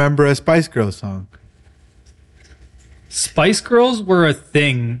can't remember a Spice Girls song. Spice Girls were a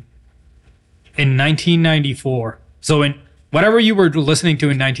thing in 1994. So in whatever you were listening to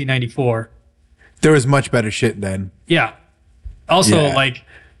in 1994, There was much better shit then. yeah. Also, Yeah. like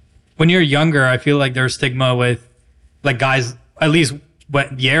when you're younger, I feel like there's stigma with like guys, at least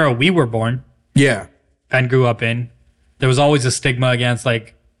what the era we were born Yeah. and grew up in. There was always a stigma against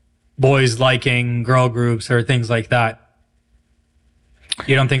like boys liking girl groups or things like that.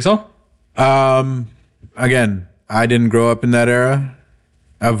 You don't think so? Again, I didn't grow up in that era.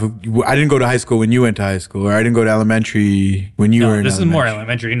 I didn't go to high school when you went to high school, or I didn't go to elementary when you were in This is elementary. more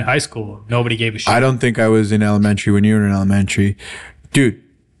elementary. In high school, nobody gave a shit. I don't think I was in elementary when you were in elementary. Dude,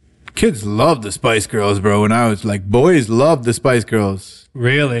 kids loved the Spice Girls, bro. When I was like, boys loved the Spice Girls.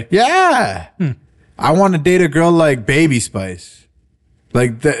 Really? Yeah. I want to date a girl like Baby Spice.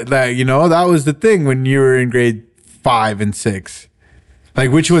 Like, that, you know, that was the thing when you were in grade 5 and 6. Like,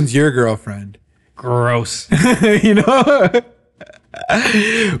 which one's your girlfriend? Gross. You know?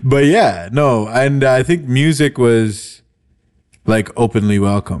 But yeah, no. And I think music was like openly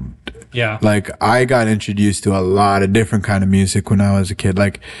welcomed. Yeah. Like, I got introduced to a lot of different kind of music when I was a kid,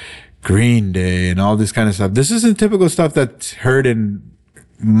 like Green Day and all this kind of stuff. This isn't typical stuff that's heard in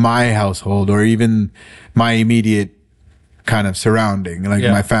my household or even my immediate kind of surrounding, like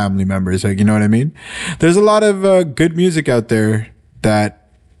Yeah. my family members. Like, you know what I mean? There's a lot of good music out there that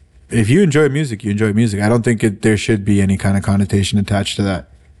if you enjoy music, you enjoy music. I don't think there should be any kind of connotation attached to that.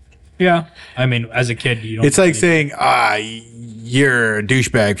 Yeah. I mean, as a kid, you don't. It's like saying, you're a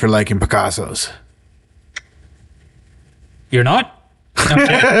douchebag for liking Picasso's. You're not? I'm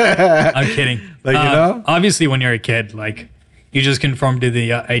kidding. I'm kidding. Like, you know? Obviously, when you're a kid, like, you just conform to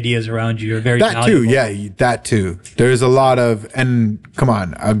the ideas around you. You're very That too, malleable. yeah, that too. There's a lot of, and come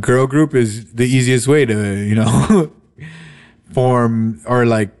on, a girl group is the easiest way to, you know, form or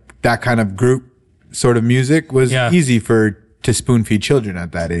like that kind of group sort of music was Yeah. easy to spoon feed children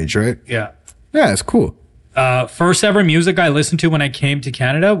at that age, right? Yeah. Yeah, it's cool. First ever music I listened to when I came to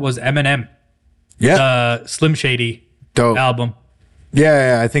Canada was Eminem, Yeah, Slim Shady dope. album.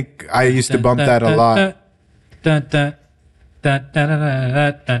 Yeah, I think I used to bump that a lot.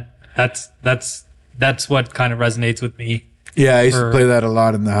 That's what kind of resonates with me. Yeah, I used to or- play that a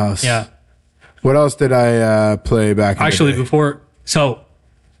lot in the house. Yeah. What else did I play back in Actually, the day? before, so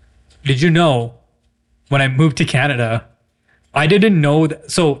did you know when I moved to Canada, I didn't know that.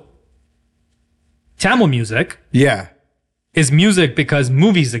 So Tamil music Yeah. is music because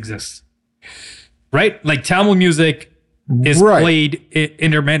movies exist, right? Like Tamil music is Right. played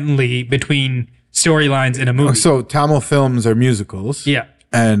intermittently between storylines in a movie. So Tamil films are musicals. Yeah.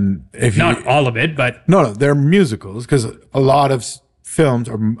 And if you Not all of it, but No, they're musicals because a lot of films,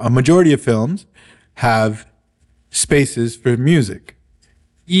 or a majority of films, have spaces for music.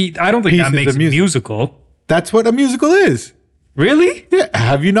 I don't think Pieces that of makes it music. musical. That's what a musical is. Really? Yeah.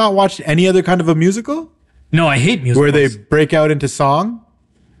 Have you not watched any other kind of a musical No, I hate musicals. where they break out into song?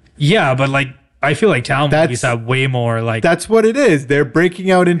 Yeah, but like I feel like Tamil That's- movies have way more like That's what it is. They're breaking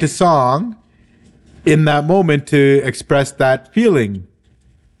out into song in that moment to express that feeling.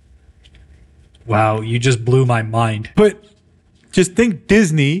 Wow, you just blew my mind. But just think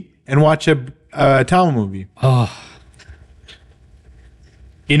Disney and watch a Tamil movie.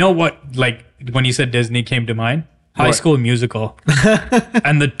 You know what? Like when you said Disney came to mind, High What? School Musical,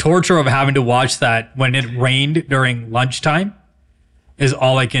 and the torture of having to watch that when it rained during lunchtime is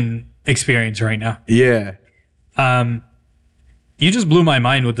all I can experience right now. Yeah. You just blew my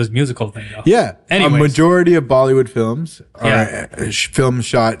mind with this musical thing, though. Yeah. Anyways. A majority of Bollywood films are Yeah. films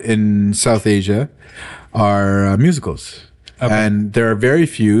shot in South Asia are musicals. Okay. And there are very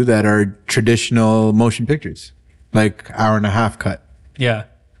few that are traditional motion pictures, like hour and a half cut. Yeah.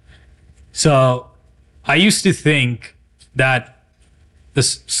 So I used to think that the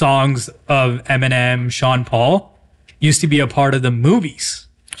songs of Eminem, Sean Paul used to be a part of the movies.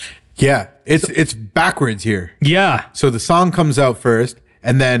 Yeah. It's backwards here. Yeah. So the song comes out first,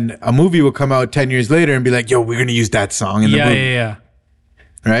 and then a movie will come out 10 years later and be like, yo, we're going to use that song in the Yeah, movie. yeah.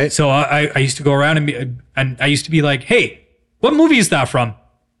 Right? So I used to go around and I used to be like, hey, what movie is that from?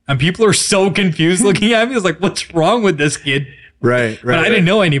 And people are so confused looking at me. It's like, what's wrong with this kid? Right. But I didn't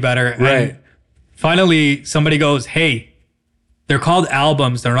know any better. Right. And finally, somebody goes, hey, they're called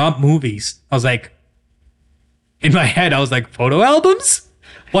albums. They're not movies. I was like, in my head, I was like, photo albums?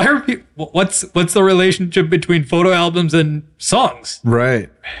 Why are people, what's the relationship between photo albums and songs? Right.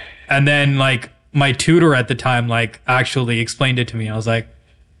 And then like my tutor at the time, like actually explained it to me. I was like,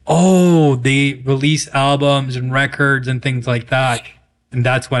 oh, they release albums and records and things like that. And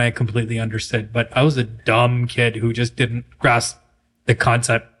that's when I completely understood. But I was a dumb kid who just didn't grasp the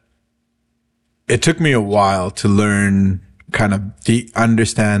concept. It took me a while to learn kind of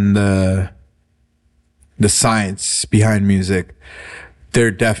understand the science behind music. There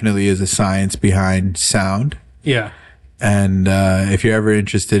definitely is a science behind sound. Yeah. And if you're ever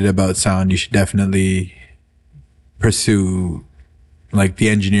interested about sound, you should definitely pursue like the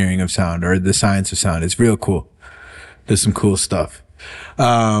engineering of sound or the science of sound. It's real cool. There's some cool stuff.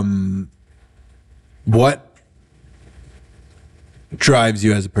 What drives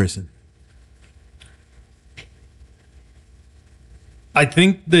you as a person? I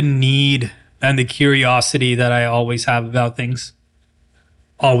think the need and the curiosity that I always have about things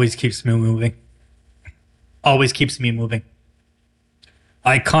always keeps me moving. Always keeps me moving.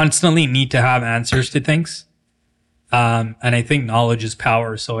 I constantly need to have answers to things. And I think knowledge is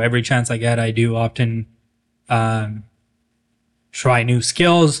power. So every chance I get, I do often try new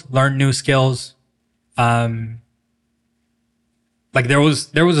skills, learn new skills. Like there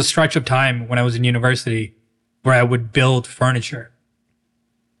was a stretch of time when I was in university where I would build furniture.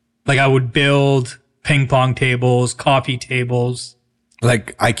 Like I would build ping pong tables, coffee tables.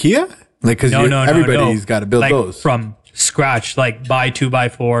 Like IKEA? Like, cause No. everybody's got to build like those. from scratch. Like buy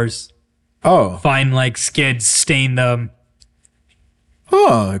 2x4s, Oh, find like skids, stain them.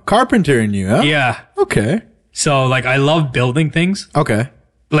 carpenter in you, huh? Yeah. Okay. So like I love building things. Okay.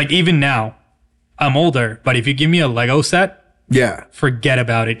 Like even now, I'm older, but if you give me a Lego set, Yeah. forget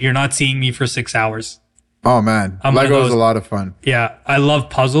about it. You're not seeing me for 6 hours. Oh man, I'm one of Lego is those- a lot of fun. Yeah, I love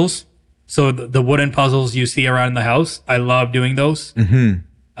puzzles. So the wooden puzzles you see around the house, I love doing those.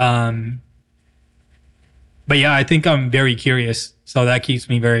 But yeah, I think I'm very curious. So that keeps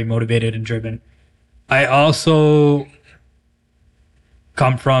me very motivated and driven. I also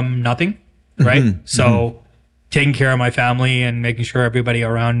come from nothing, right? So taking care of my family and making sure everybody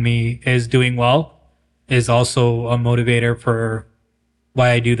around me is doing well is also a motivator for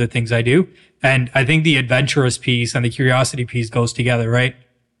why I do the things I do. And I think the adventurous piece and the curiosity piece goes together, right?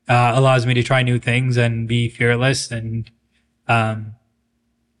 Allows me to try new things and be fearless and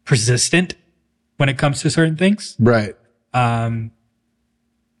persistent when it comes to certain things. Right.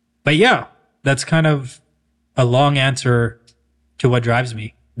 But yeah, that's kind of a long answer to what drives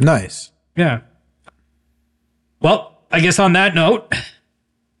me. Nice. Yeah. Well, I guess on that note,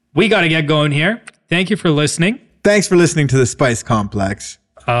 we got to get going here. Thank you for listening. Thanks for listening to the Spice Complex.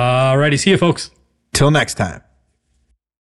 Alrighty, see you folks. Till next time.